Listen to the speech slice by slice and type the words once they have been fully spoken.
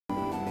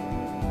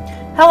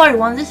Hello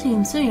everyone, this is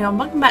Sunio, and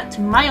welcome back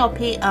to my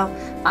LP of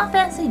Final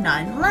Fantasy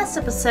IX. Last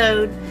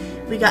episode,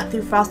 we got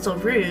through Fossil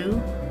Rue,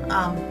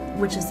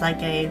 which is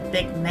like a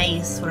big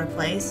maze sort of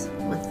place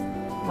with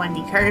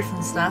windy curves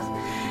and stuff.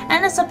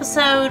 And this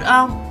episode,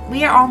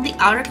 we are on the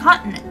Outer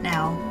Continent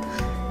now.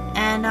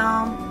 And,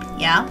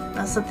 yeah,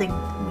 that's something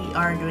we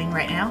are doing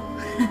right now.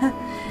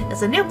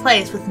 It's a new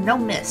place with no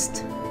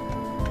mist,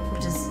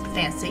 which is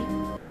fancy.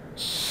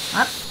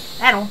 Up,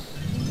 battle.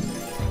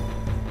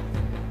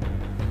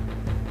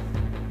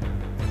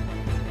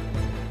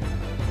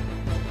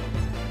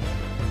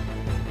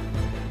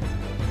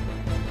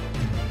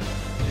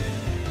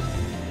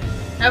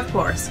 Of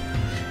course.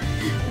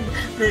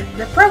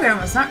 The program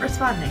was not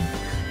responding.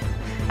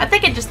 I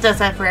think it just does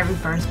that for every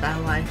first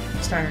battle I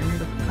start a new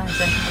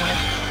conversation with.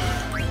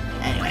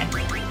 Anyway.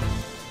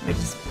 We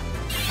just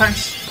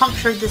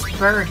punctured this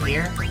bird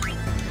here.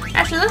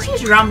 Actually, let's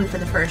use Ramu for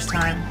the first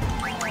time.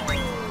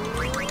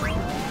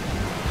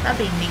 That'd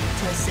be neat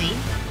to see.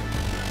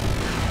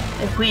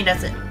 If Queen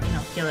doesn't, you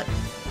know, kill it.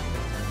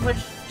 Which,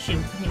 he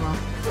won't.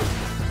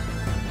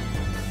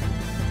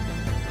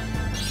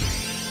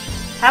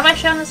 Have I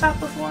shown this off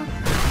before? I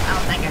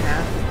don't think I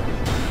have.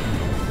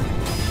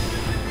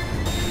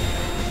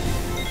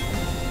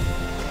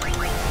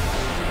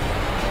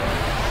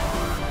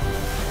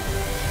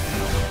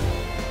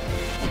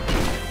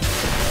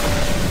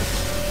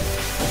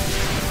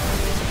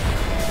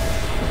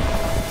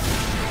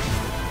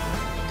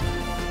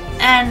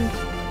 And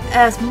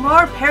as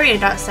more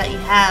periodots that you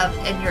have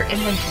in your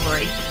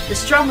inventory, the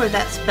stronger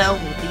that spell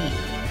will be.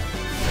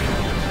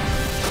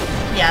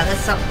 Yeah,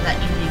 that's something that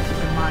you need to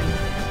keep in mind.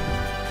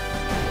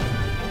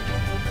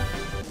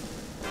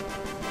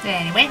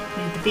 Anyway,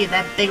 we need to beat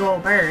that big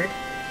old bird.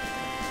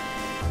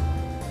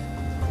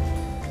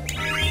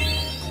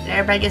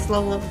 Everybody gets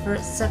level up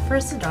except for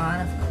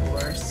Zaghnol, of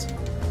course.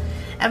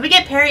 And we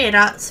get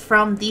periodots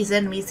from these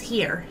enemies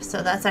here,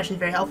 so that's actually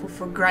very helpful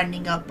for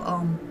grinding up,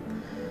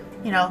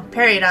 you know,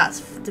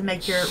 periodots to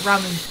make your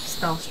Ramu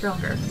spell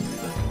stronger.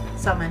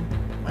 Summon,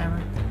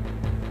 whatever.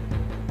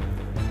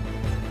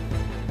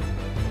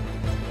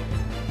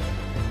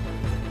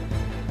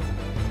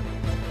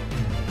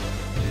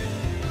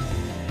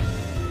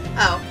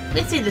 Oh,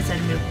 we've seen this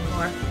enemy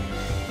before.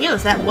 He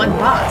was that one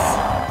boss.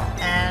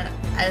 And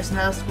I just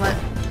noticed what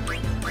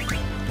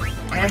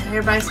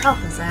everybody's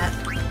health is at.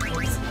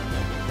 Oops.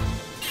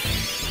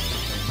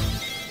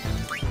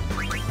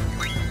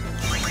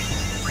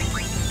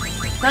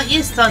 Don't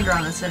use thunder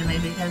on this enemy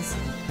because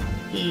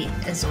he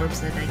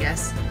absorbs it, I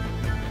guess.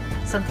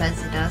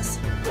 Sometimes he does.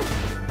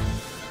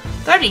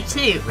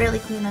 32, really,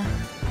 Queena?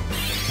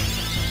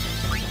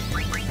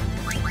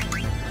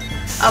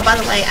 Oh, by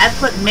the way, I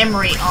put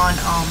memory on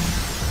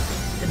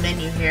the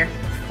menu here,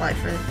 like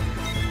for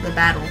the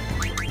battle,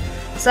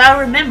 so I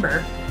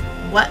remember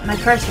what my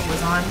cursor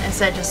was on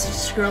instead of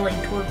just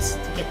scrolling towards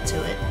to get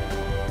to it.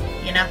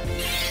 You know.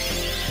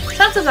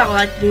 Sometimes I would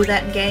like to do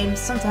that in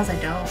games. Sometimes I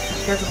don't,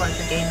 because of what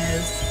the game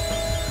is.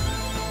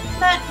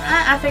 But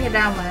I figured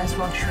I might as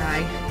well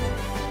try.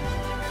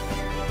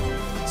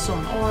 So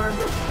an orb.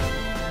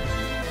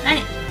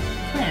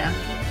 Yeah.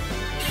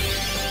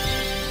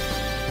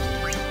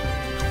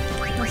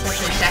 Let's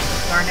actually attack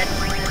with Garnet,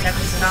 attack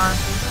it on.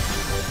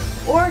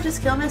 Or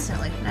just kill him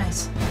instantly.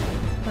 Nice.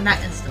 Well,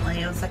 not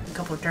instantly, it was like a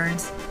couple of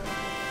turns.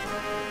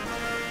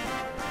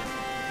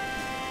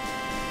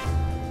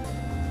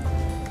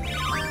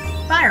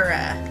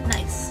 Fire!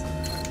 Nice.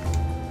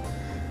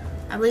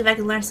 I believe I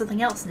can learn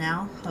something else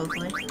now,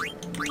 hopefully.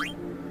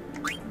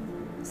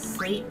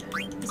 Sleep.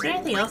 Is there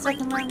anything else I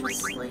can learn with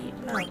sleep?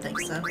 I don't think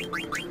so.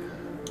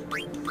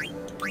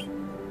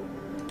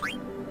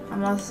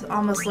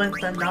 Almost learned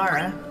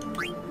Thundara.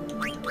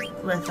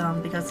 With,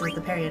 because of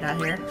the period out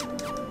here.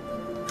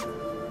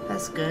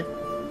 That's good.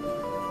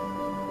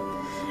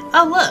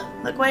 Oh,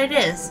 look what it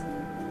is.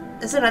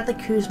 It's another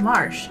Q's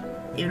Marsh.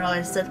 Even though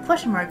there's a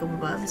question mark up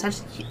above, it's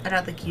actually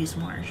another Q's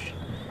Marsh.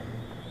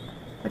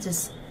 Which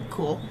is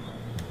cool.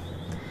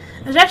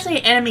 There's actually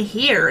an enemy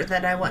here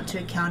that I want to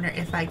encounter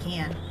if I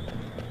can.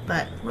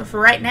 But for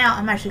right now,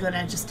 I'm actually going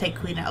to just take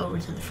Queena over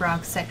to the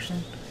frog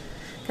section.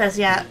 Because,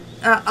 yeah,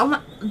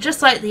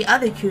 just like the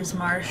other Q's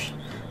Marsh,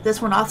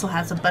 this one also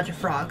has a bunch of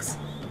frogs.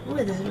 Ooh,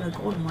 there's a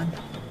golden one.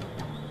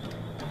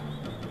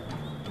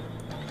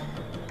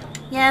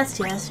 Yes,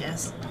 yes,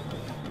 yes.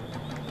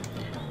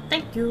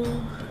 Thank you.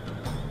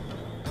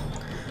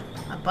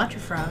 A bunch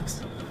of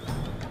frogs.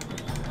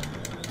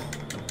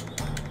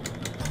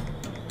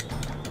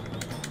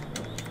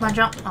 Come on,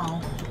 jump.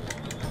 Oh.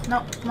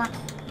 No, come on.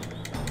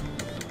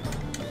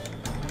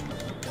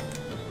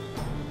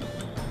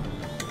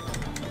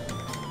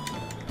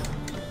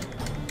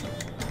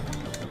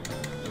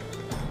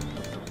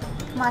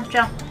 Come on,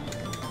 jump.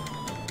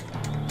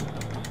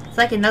 It's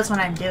like it knows what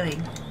I'm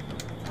doing.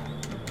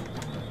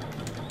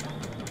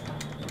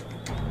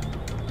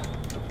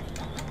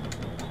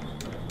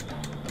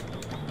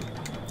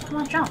 Come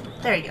on, jump.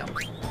 There you go.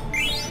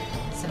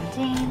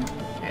 17.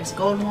 There's a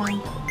gold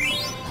one.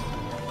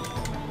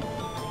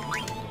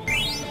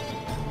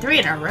 3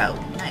 in a row.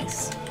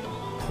 Nice.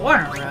 4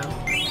 in a row.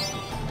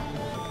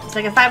 It's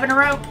like a 5 in a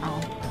row? Oh.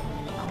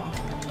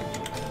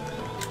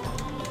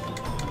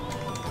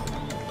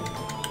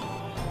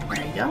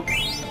 There you go.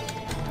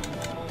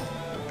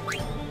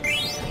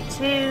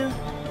 32.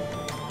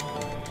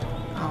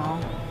 Oh.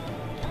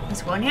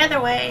 It's going the other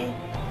way.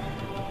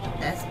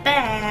 That's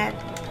bad.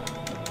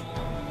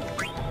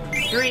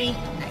 3.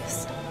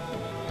 Nice.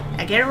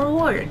 I get a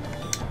reward.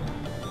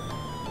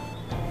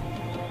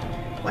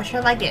 What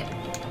shall I get?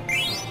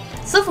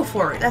 Silver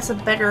Fork. That's a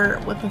better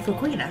weapon for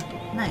Quina.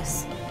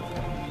 Nice.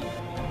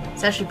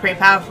 It's actually pretty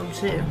powerful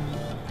too.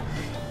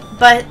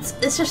 But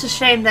it's just a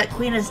shame that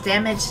Quina's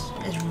damage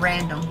is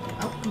random.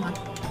 Oh, come on.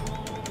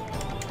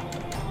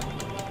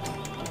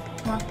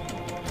 Come on.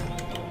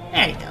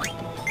 There you go.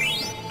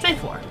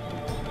 24.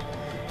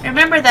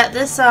 Remember that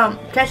this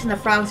catching the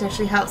frogs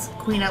actually helps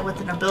Quina with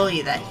an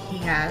ability that he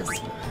has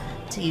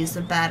to use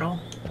in battle.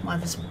 One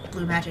of his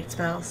blue magic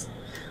spells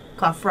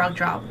called Frog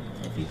Drop,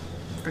 if you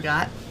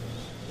forgot.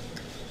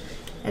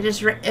 It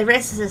just it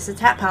raises its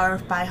attack power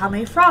by how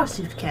many frogs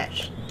you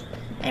catch.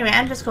 Anyway,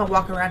 I'm just going to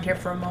walk around here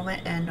for a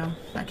moment and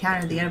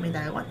encounter the enemy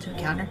that I want to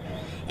encounter,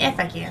 if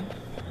I can.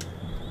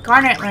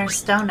 Garnet learned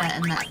Stona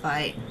in that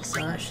fight,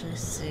 so let's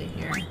just see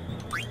here. Do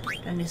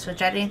I need to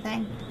switch out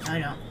anything? No, I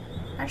don't.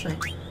 Actually,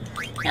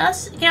 yeah,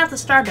 let's get out the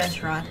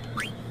Stardust Rod.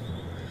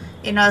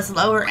 It knows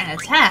lower in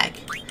attack.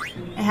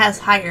 It has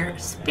higher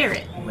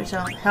spirit, which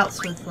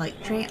helps with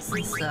like trance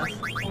and stuff,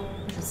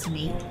 which is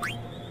neat.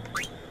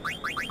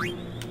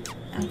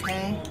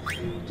 Okay,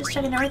 just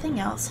checking everything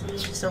else.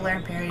 Still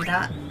learn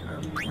Peridot,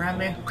 or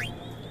Ramu,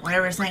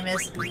 whatever his name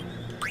is.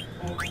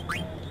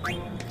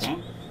 Okay.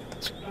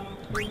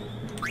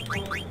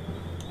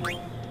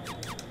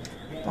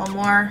 One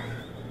more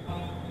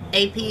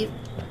AP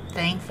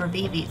thing for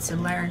Vivi to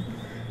learn.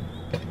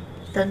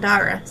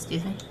 Thundara,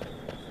 excuse me.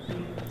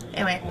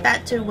 Anyway,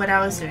 back to what I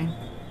was doing.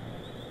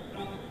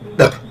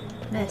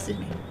 Excuse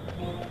me.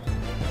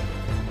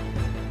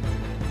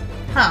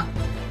 Huh.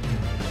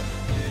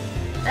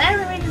 Did I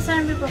ever read this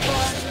enemy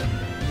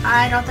before?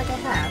 I don't think I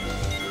have.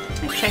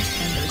 Let me check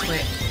him really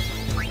quick.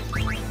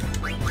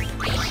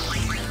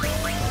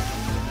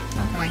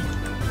 Okay.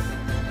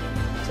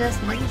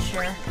 Just making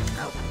sure.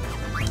 Oh.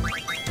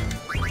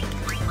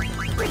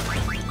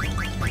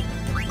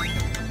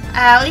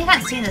 We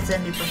haven't seen this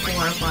enemy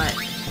before, but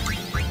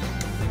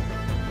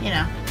you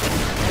know,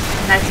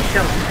 it's nice to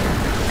show him.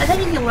 I think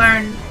you can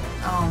learn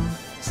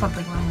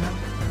something from him.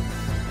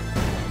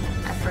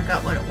 I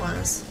forgot what it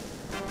was.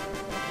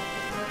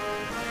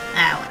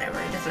 Whatever,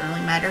 it doesn't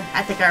really matter.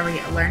 I think I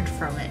already learned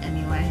from it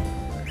anyway.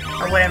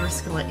 Or whatever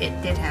skill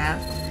it did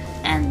have.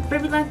 And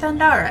Ruby learned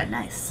Thundara,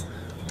 nice.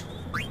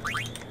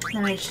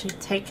 Then we should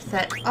take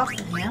that off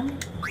of him,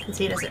 because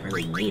he doesn't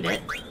really need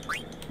it.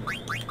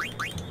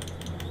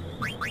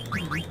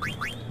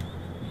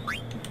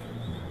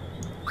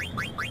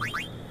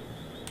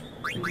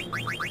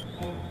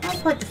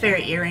 I'll put the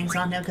fairy earrings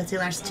on him, because he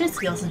learns 2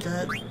 skills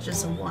into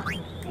just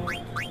 1.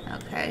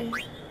 Okay.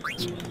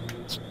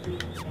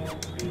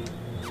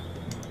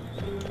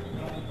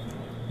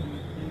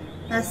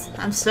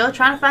 I'm still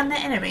trying to find the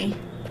enemy.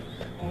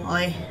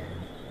 Oi.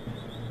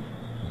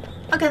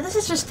 Okay, this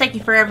is just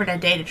taking forever and a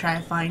day to try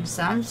to find,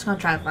 so I'm just gonna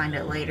try to find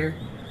it later.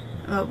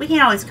 We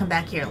can always come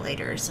back here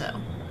later, so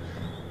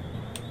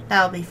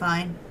that'll be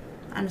fine.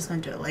 I'm just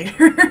gonna do it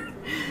later.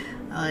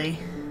 Oi.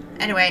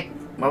 Anyway,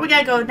 where we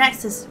gotta go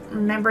next is,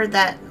 remember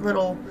that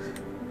little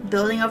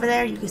building over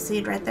there? You can see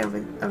it right there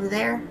over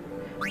there.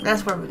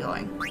 That's where we're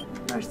going.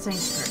 First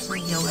things first,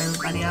 we heal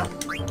everybody up.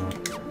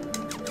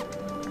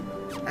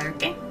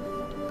 Okay.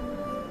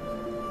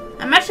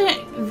 I'm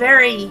actually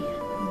very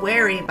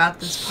wary about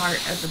this part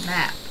of the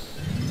map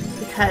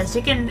because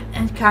you can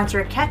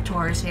encounter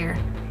Cactuars here.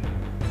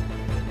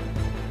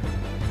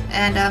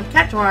 And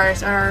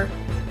Cactuars are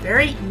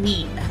very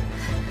mean.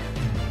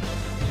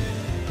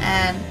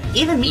 And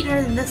even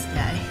meaner than this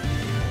guy.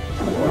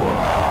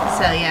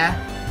 So yeah.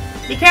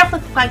 Be careful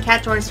if you find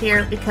Cactuars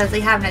here because they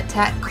have an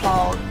attack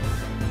called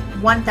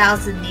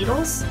 1000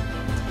 Needles.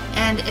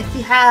 And if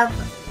you have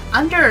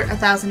under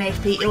 1000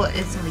 HP, it will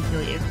instantly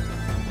kill you.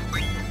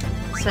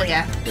 So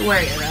yeah, be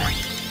wary of that.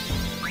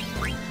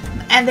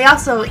 And they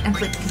also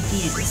inflict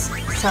confuse,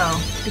 so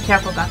be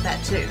careful about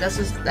that too.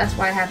 That's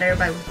why I have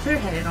everybody with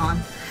clear-headed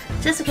on,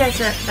 just in case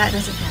that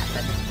doesn't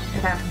happen.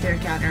 If I happen to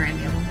encounter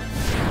any of them.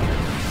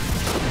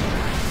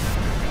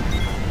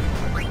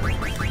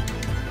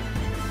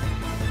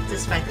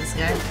 Just fight this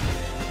guy.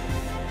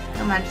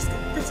 Come on, just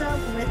get this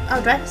over with. Oh,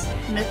 do I just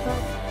mythical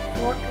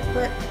fork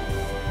equip?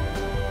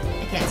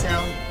 I can't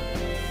tell.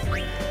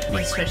 Let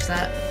me switch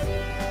that.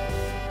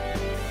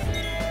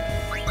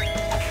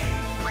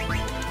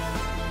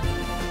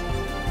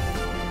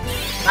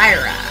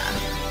 Myra.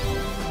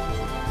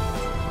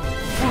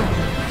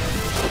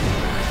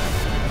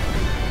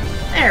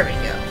 There we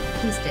go.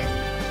 He's dead.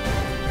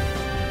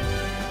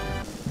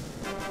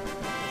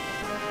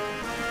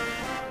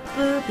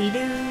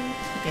 Boopy-doo.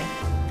 Okay.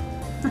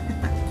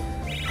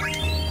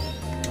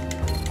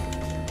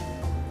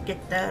 Get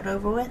that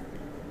over with.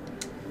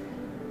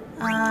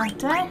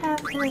 Do I have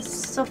his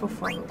silver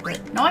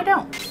forklift? No, I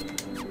don't.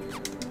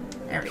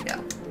 There we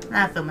go.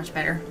 I feel much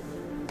better.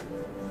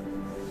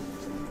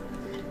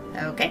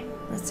 Okay,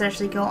 let's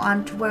actually go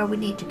on to where we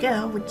need to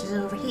go, which is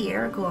over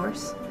here, of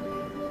course.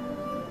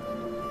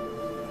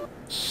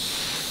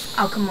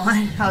 Oh, come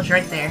on. I was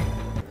right there.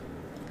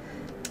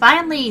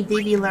 Finally,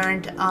 Vivi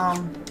learned,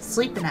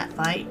 sleep in that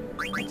fight,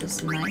 which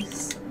is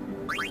nice.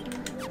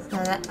 So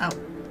that, oh,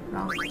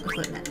 wrong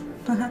equipment.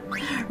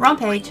 Wrong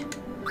page.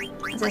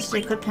 Let's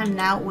actually equip him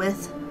now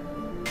with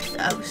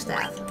the oak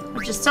staff,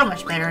 which is so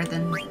much better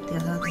than the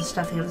other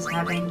stuff he was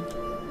having.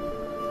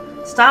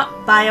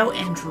 Stop, bio,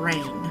 and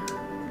drain.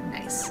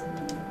 Nice.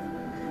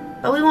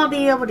 But we won't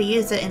be able to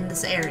use it in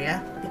this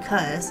area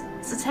because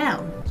it's a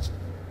town.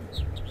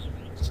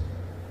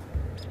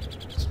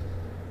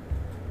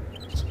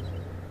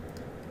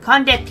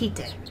 Conde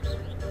Petie.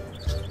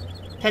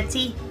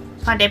 Petie?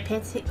 Conde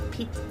Petie?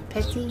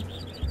 Petie?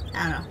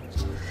 I don't know.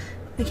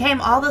 We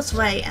came all this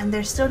way and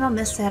there's still no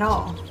mist at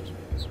all.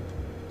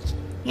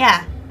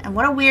 Yeah, and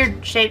what a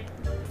weird shaped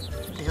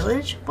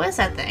village. What is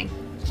that thing?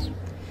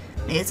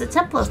 Maybe it's a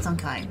temple of some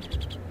kind.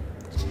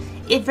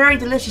 It's very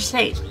delicious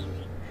shape.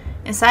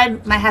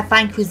 Inside might have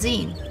fine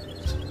cuisine.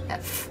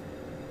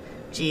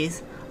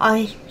 Jeez, all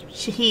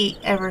he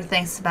ever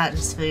thinks about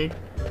is food.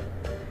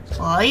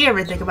 Well, all you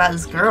ever think about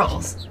is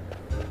girls.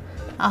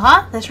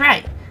 Uh-huh, that's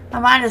right. My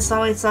mind is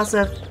always thoughts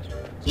of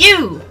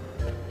you!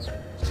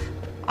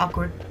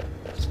 Awkward.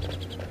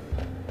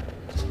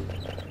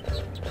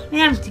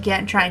 Man,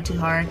 I'm trying too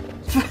hard.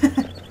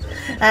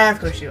 Of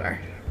course you are.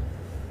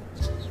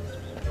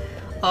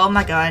 Oh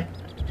my god.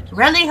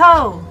 Rally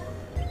ho!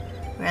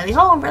 Rally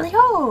ho, rally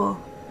ho!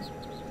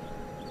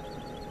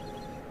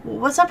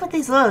 What's up with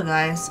these little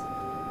guys?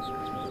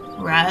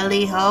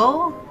 Rally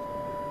ho?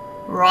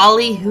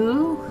 Raleigh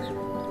who?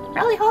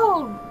 Rally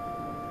ho!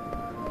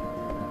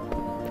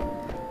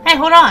 Hey,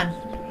 hold on!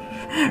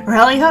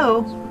 Rally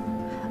ho!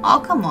 Oh,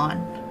 come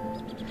on.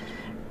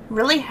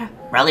 Rally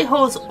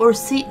ho's or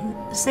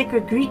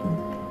sacred greeting.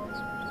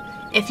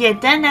 If you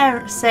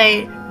didn't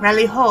say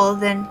rally ho,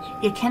 then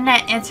you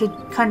cannot answer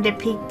Conde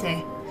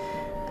Petie.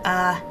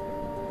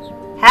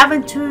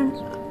 Haven't to.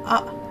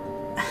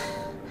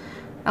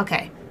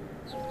 Okay.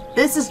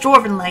 This is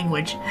Dwarven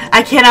language.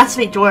 I cannot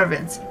speak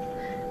Dwarvens.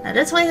 Now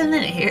just wait a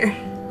minute here.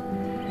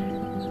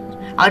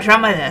 I'll try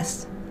my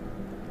best.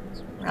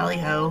 Rally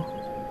ho.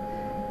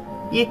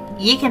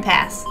 You can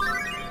pass.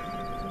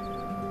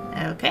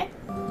 Okay.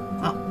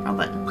 Oh, wrong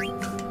button.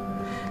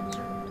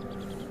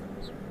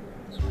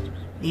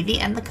 Vivi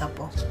and the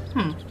couple.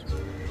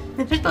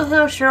 The people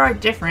here sure are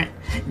different.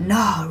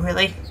 No,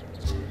 really.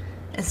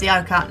 It's the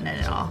odd continent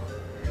and all.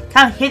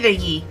 Come hither,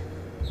 ye.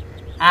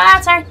 Ah,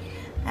 sorry.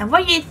 And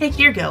where do you think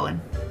you're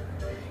going?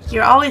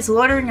 You're always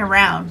loitering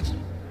around.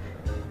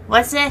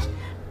 What's it?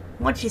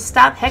 Won't you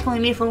stop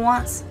heckling me for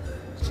once?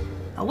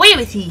 Away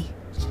with ye!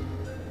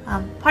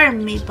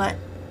 Pardon me, but...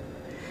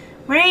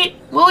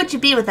 What would you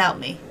be without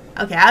me?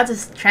 Okay, I'll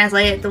just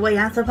translate it the way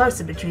I'm supposed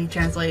to be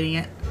translating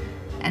it.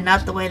 And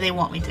not the way they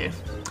want me to.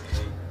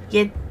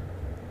 You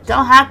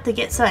don't have to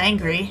get so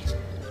angry.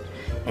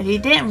 If you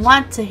didn't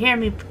want to hear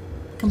me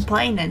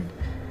complaining,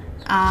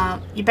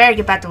 you better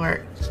get back to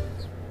work.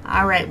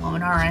 Alright,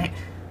 woman, alright.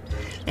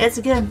 It's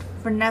good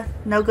for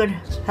no good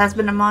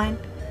husband of mine.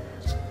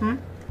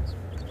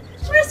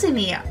 Mercy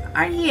me,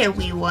 aren't you a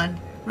wee one?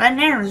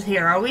 Running errands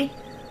here, are we?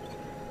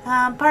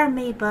 Pardon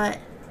me, but...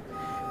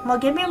 Well,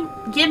 give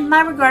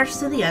my regards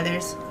to the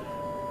others.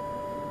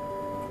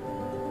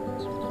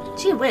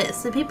 Gee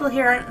whiz, the people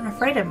here aren't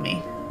afraid of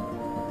me.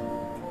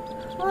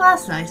 Well,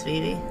 that's nice,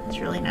 baby. It's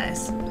really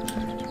nice.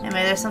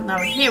 Anyway, there's something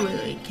over here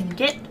we can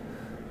get.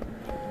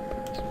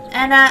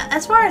 And,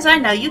 as far as I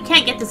know, you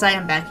can't get this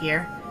item back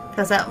here.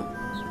 Because that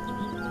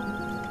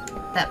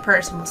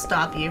person will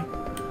stop you.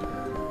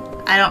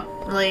 I don't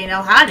really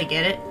know how to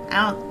get it.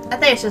 I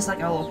think it's just like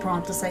a little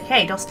prompt to say,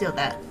 hey, don't steal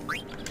that.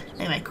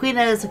 Anyway, Queen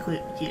is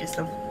accused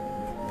of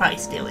probably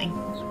stealing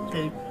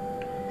food.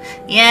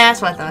 Yeah,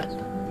 that's what I thought.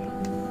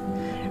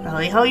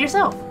 Rally ho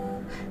yourself.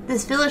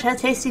 This village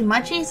has tasty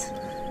munchies?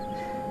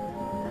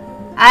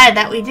 Aye,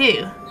 that we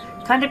do.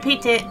 Conde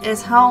Petie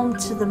is home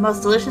to the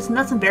most delicious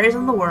nuts and berries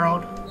in the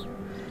world.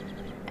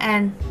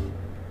 And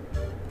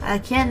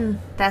again,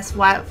 that's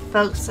why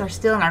folks are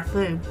stealing our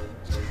food.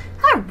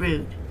 How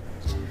rude.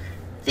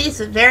 These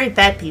are very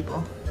bad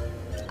people.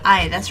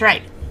 Aye, that's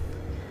right.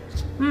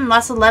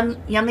 Lots of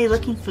yummy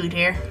looking food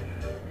here.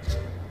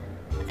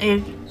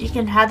 You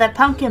can have that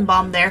pumpkin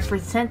bomb there for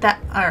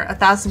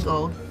 1,000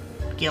 gold.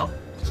 Gil.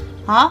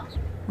 Huh?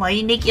 Why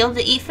you need gil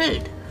to eat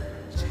food?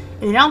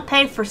 If you don't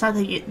pay for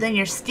something, then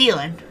you're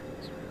stealing.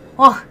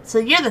 Oh, so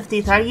you're the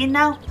thief, are you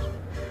now?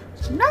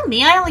 Not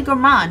me, I only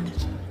gourmand.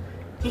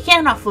 You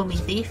cannot fool me,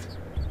 thief.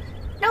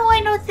 No, I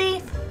no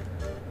thief.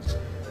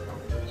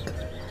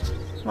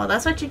 Well,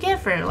 that's what you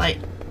get for, like,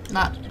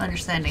 not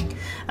understanding.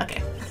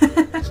 Okay.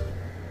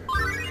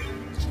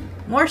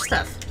 More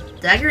stuff.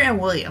 Dagger and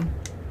William.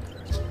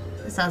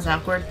 That sounds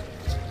awkward.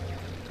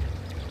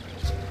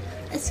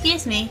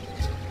 Excuse me.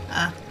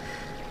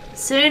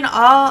 Soon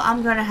all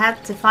I'm gonna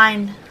have to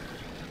find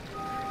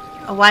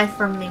a wife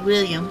for me,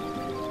 William.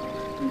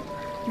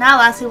 Now,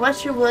 lassie,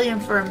 what's your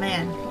William for a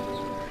man?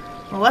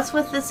 Well, what's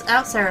with this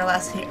outsider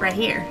lassie right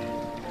here?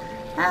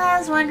 I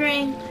was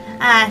wondering.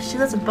 She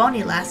was a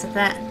bony lass at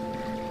that.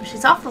 But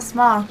she's awful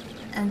small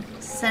and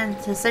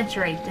sent to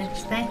century, didn't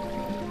you think?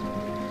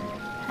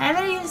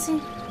 Haven't you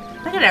seen?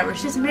 Look at her.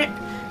 She's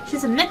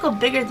a nickel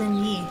bigger than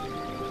ye.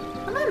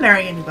 I'm not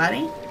marrying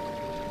anybody.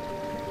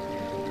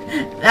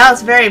 That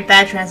was a very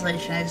bad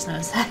translation. I just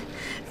noticed that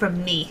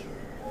from me.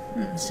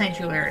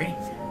 Sanctuary.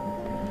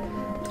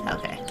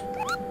 Okay.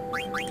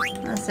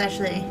 Let's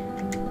actually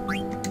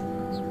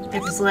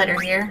get this letter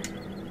here.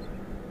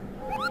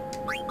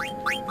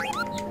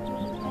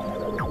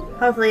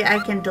 Hopefully I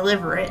can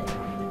deliver it.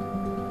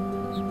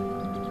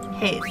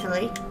 Hey,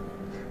 Philly.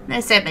 I'm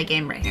gonna save my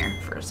game right here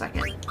for a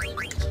second.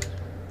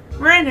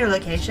 We're in a new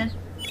location.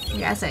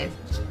 Yeah, save.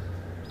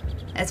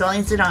 It's only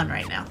Zaghnol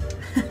right now.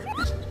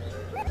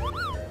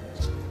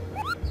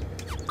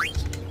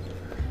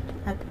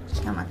 Okay,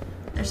 come on.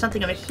 There's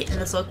something over here in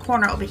this little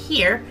corner over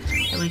here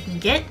that we can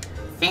get.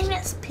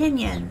 Phoenix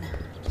Pinion.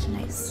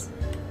 Nice.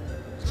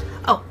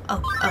 Oh. I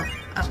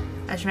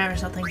just remember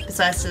something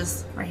besides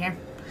this right here.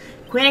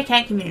 Queen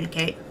can't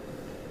communicate.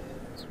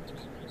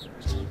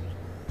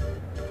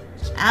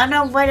 I don't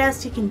know what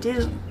else you can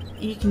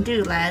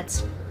do,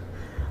 lads.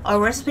 Our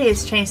recipe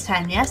has changed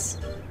time, yes?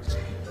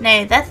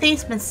 Nay, that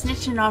thief's been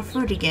snitching our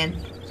fruit again.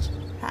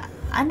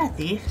 I'm not a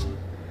thief.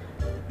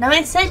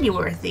 Nobody said you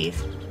were a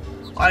thief.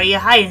 Or are you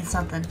hiding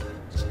something?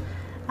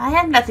 I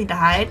have nothing to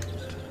hide.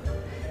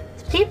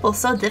 These people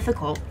so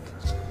difficult.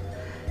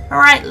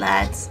 Alright,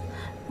 lads.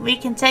 We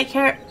can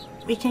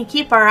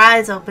keep our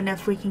eyes open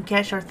if we can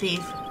catch our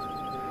thief.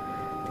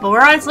 But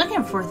we're always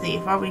looking for a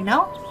thief, are we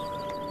no?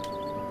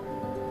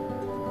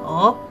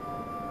 Oh.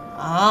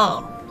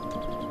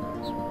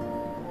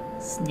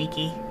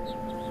 Sneaky.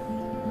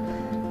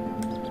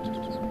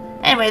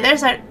 Anyway,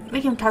 we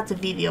can talk to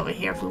Vivi over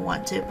here if we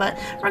want to, but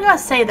we're gonna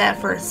save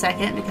that for a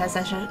second because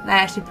that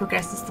actually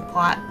progresses the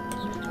plot.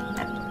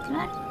 Can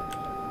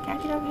I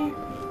get over here?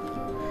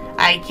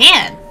 I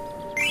can!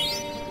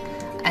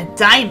 A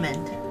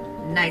diamond.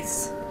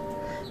 Nice.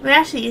 We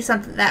actually use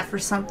that for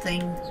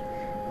something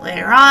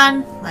later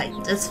on, like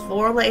this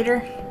for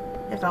later,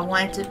 if I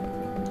wanted to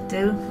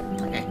do.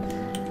 Okay.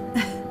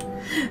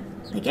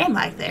 The game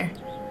lag there.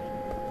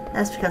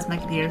 That's because my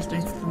computer is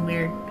doing something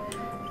weird.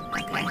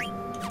 Okay.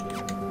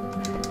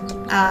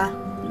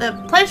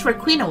 The place where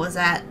Quina was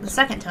at the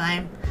second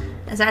time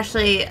is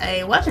actually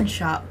a weapon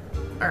shop,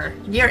 or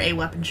near a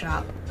weapon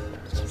shop.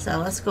 So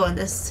let's go to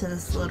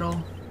this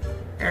little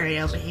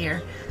area over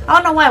here. I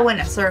don't know why I went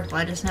in a circle,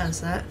 I just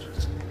noticed that.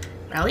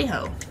 Rally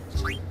ho.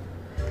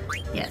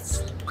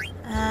 Yes.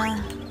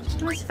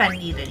 Let me see if I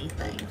need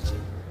anything.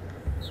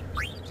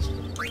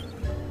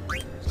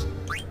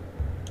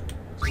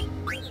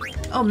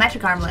 Oh,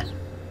 magic armlet.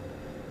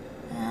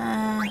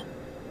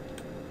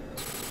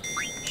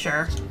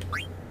 Sure.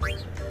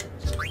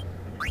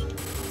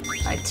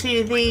 Buy 2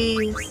 of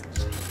these.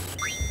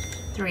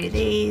 3 of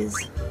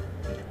these.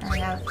 I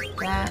have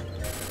that.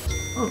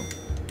 Ooh.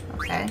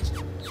 Okay.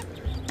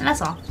 And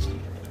that's all.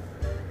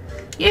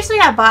 Usually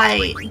I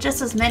buy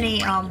just as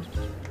many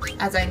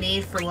as I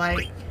need for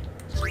like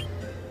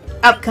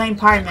upcoming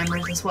party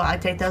members as well. I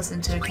take those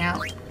into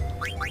account.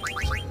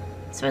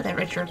 That's what that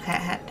retro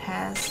pet hat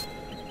has.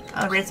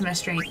 Oh, raise my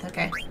strength.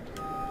 Okay.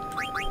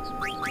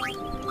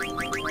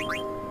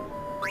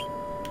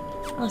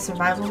 Oh,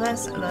 survival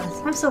vest.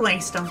 I'm still wearing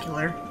Stone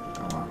Killer.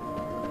 Oh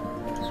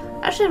well.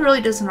 I should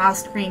really do some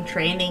off-screen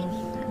training,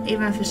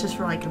 even if it's just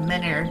for like a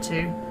minute or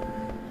two.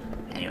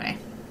 Anyway.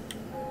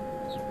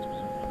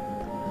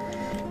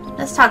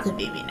 Let's talk to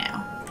Vivi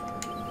now.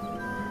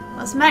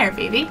 What's the matter,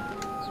 Vivi?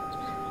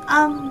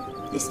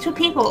 These 2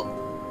 people.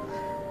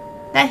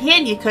 That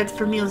hand you cooked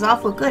for me was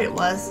awful good, it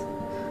was.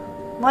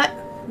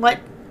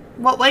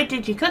 What way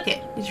did you cook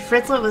it? Did you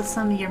frizzle it with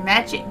some of your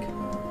magic?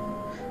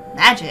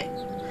 Magic?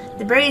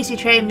 The berries you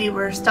traded me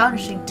were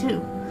astonishing too.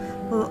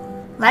 Well,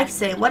 like I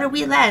say, what are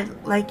we lad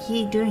like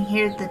he doing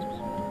here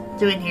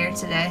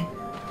today?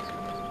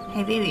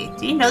 Hey Vivi,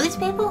 do you know these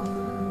people?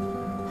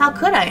 How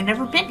could I? I've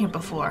never been here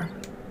before.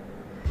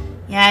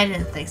 Yeah, I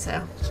didn't think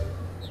so.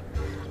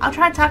 I'll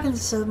try talking to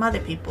some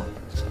other people.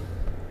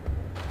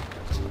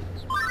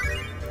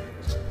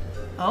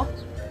 Oh?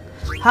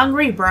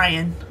 Hungry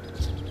Brian.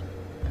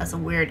 That's a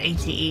weird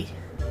ATE.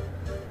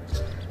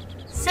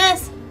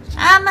 Sis,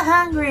 I'm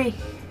hungry.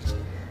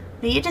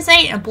 But you just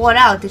ate and boiled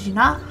out, did you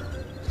not?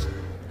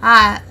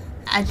 I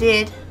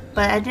did,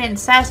 but I didn't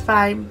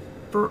satisfy.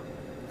 Oh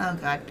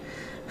god,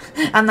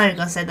 I'm not even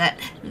gonna say that.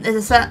 It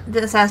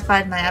didn't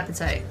satisfy my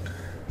appetite.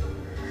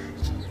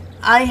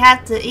 I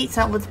have to eat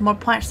something with more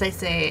punch, they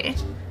say.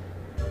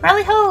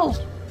 Rally ho!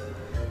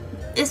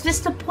 It's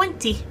Mr.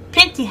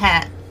 Pinty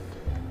Hat.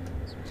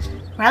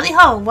 Rally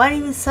ho! What do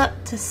you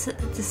to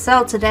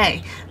sell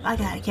today? My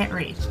god, I can't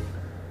read.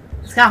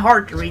 It's kind of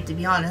hard to read, to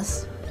be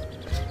honest.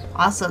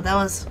 Also, that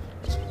was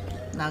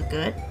not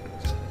good.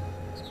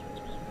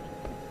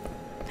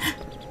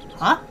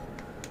 Huh?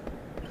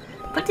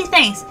 Pretty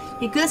things.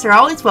 Your goods are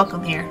always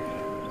welcome here.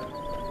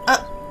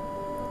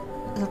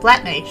 There's a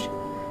black mage.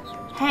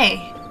 Hey,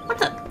 what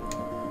the?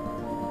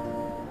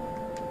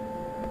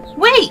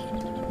 Wait!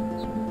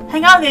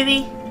 Hang on,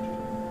 baby.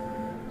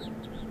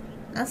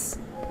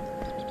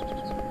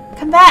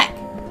 Come back.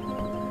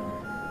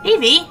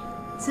 Vivi?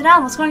 Sit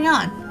down, what's going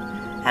on?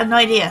 I have no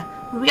idea.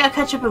 We gotta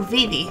catch up with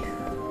Vivi.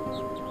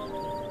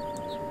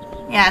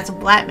 Yeah, it's a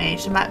black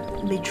mage. There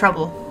might be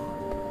trouble.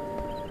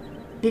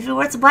 Vivi,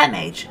 where's the black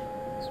mage?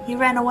 He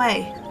ran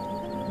away.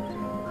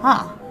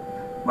 Huh.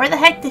 Where the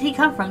heck did he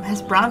come from?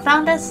 Has Braun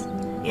found us?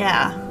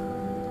 Yeah.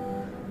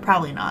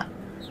 Probably not.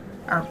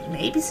 Or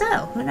maybe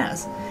so. Who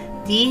knows?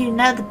 Do you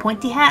know the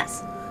pointy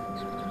hats?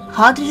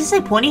 Huh? Did you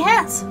say pointy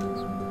hats?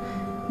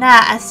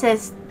 Nah, I said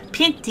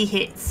pointy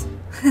hats.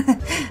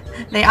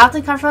 They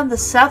often come from the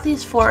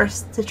southeast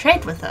forest to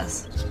trade with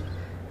us.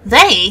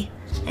 They?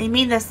 And you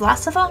mean there's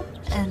lots of them?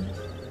 And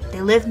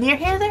they live near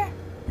here there?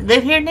 They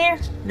live here near?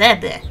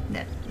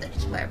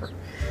 Whatever.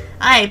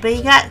 Alright, but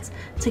you got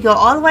to go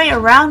all the way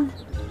around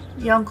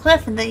Young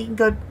Cliff and then you can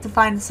go to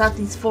find the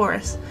southeast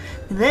forest.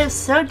 They live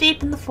so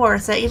deep in the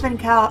forest that even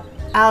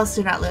owls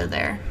do not live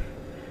there.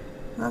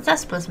 What's that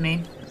supposed to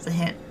mean? It's a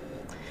hint.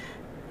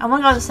 I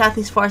want to go to the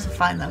southeast forest and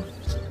find them.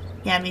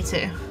 Yeah, me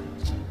too.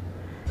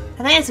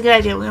 I think it's a good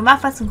idea. We might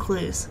find some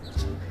clues.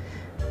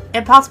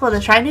 If possible,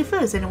 to try new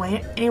foods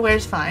anywhere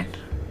is fine.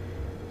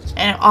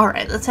 And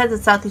alright, let's head to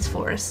the southeast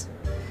forest.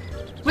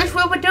 Which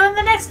we will do in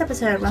the next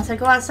episode once I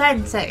go outside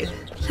and save.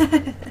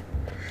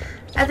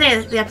 I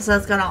think the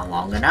episode's gone on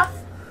long enough.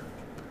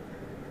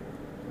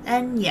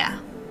 And yeah.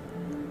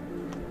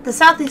 The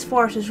southeast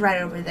forest is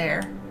right over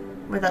there.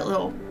 Where that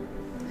little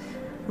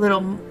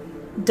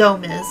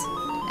dome is.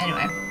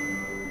 Anyway.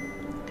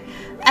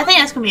 I think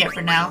that's going to be it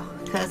for now.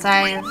 Because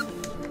I've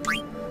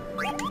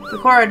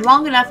recorded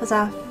long enough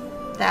that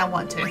I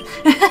want to.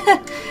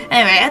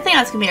 Anyway, I think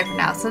that's going to be it for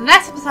now. So the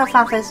next episode of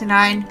Final Fantasy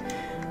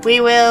IX,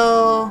 we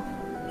will,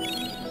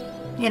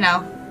 you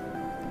know,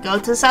 go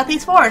to the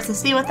southeast forest and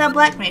see what that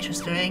black mage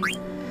was doing.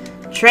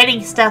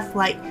 Trading stuff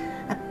like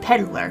a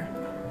peddler.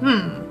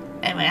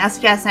 Anyway, I'll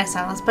see you guys next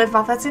time. Let's play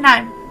Final Fantasy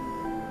IX.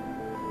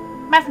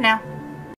 Bye for now.